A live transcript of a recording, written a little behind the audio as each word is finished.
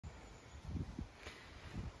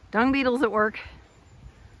Dung beetles at work.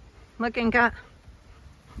 Look, Inca.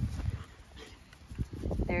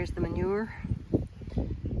 There's the manure.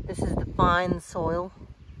 This is the fine soil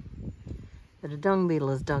that a dung beetle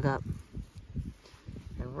has dug up.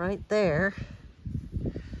 And right there,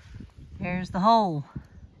 there's the hole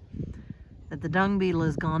that the dung beetle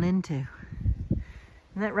has gone into. Isn't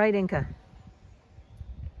that right, Inca?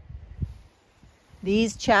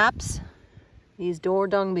 These chaps, these door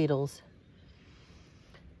dung beetles,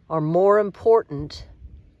 are more important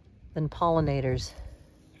than pollinators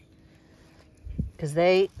because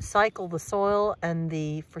they cycle the soil and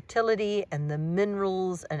the fertility and the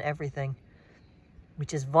minerals and everything,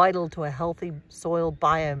 which is vital to a healthy soil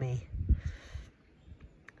biome.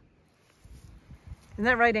 Isn't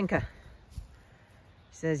that right, Inca?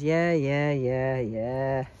 She says, yeah, yeah, yeah,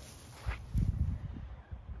 yeah.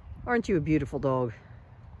 Aren't you a beautiful dog?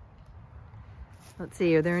 Let's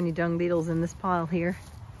see, are there any dung beetles in this pile here?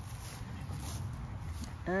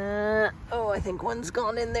 Oh, I think one's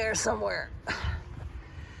gone in there somewhere.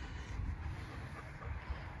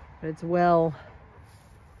 But it's well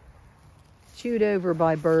chewed over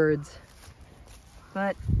by birds.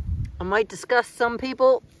 But I might disgust some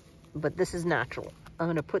people, but this is natural. I'm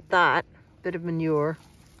going to put that bit of manure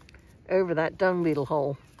over that dung beetle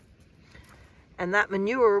hole. And that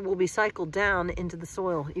manure will be cycled down into the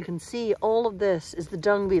soil. You can see all of this is the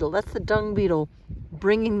dung beetle. That's the dung beetle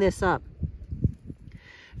bringing this up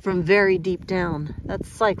from very deep down. That's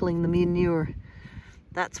cycling the manure.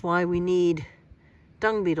 That's why we need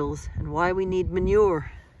dung beetles and why we need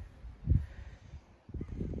manure.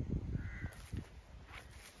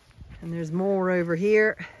 And there's more over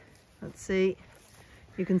here. Let's see.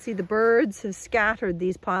 You can see the birds have scattered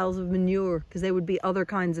these piles of manure because they would be other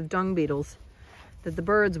kinds of dung beetles that the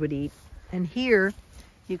birds would eat. And here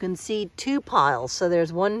you can see two piles. So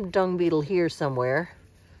there's one dung beetle here somewhere.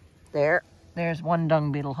 There's one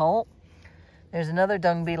dung beetle hole. There's another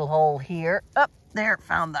dung beetle hole here. Up there,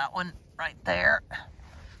 found that one right there.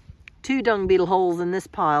 Two dung beetle holes in this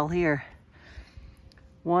pile here.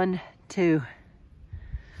 1, 2.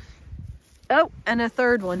 Oh, and a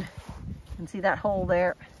third one. You can see that hole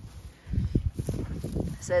there.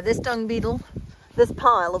 So this dung beetle, this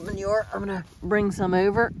pile of manure, I'm gonna bring some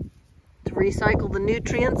over to recycle the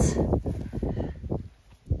nutrients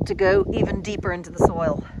to go even deeper into the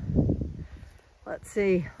soil. Let's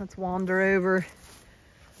see, let's wander over.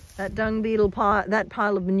 That dung beetle pile, that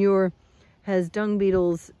pile of manure has dung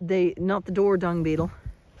beetles, not the door dung beetle.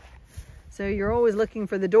 So you're always looking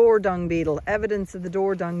for the door dung beetle. Evidence of the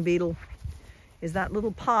door dung beetle is that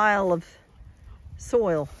little pile of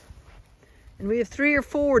soil. And we have 3 or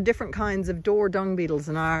 4 different kinds of door dung beetles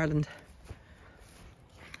in Ireland.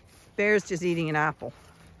 Bear's just eating an apple.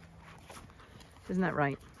 Isn't that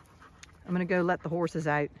right? I'm gonna go let the horses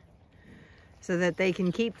out so that they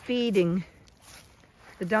can keep feeding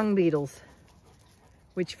the dung beetles,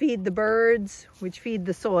 which feed the birds, which feed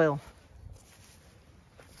the soil.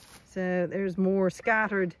 So there's more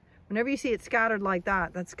scattered. Whenever you see it scattered like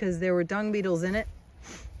that, that's because there were dung beetles in it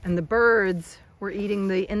and the birds were eating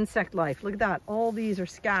the insect life. Look at that, all these are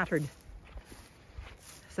scattered.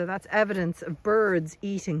 So that's evidence of birds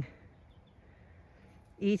eating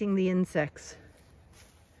the insects.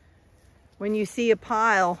 When you see a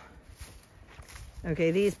pile,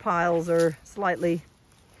 okay, these piles are slightly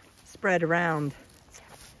spread around,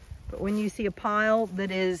 but when you see a pile that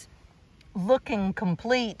is looking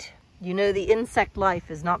complete, you know the insect life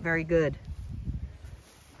is not very good.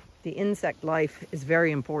 The insect life is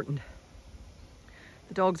very important.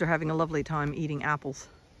 The dogs are having a lovely time eating apples.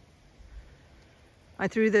 I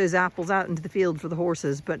threw those apples out into the field for the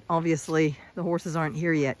horses, but obviously the horses aren't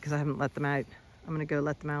here yet because I haven't let them out. I'm gonna go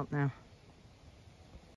let them out now.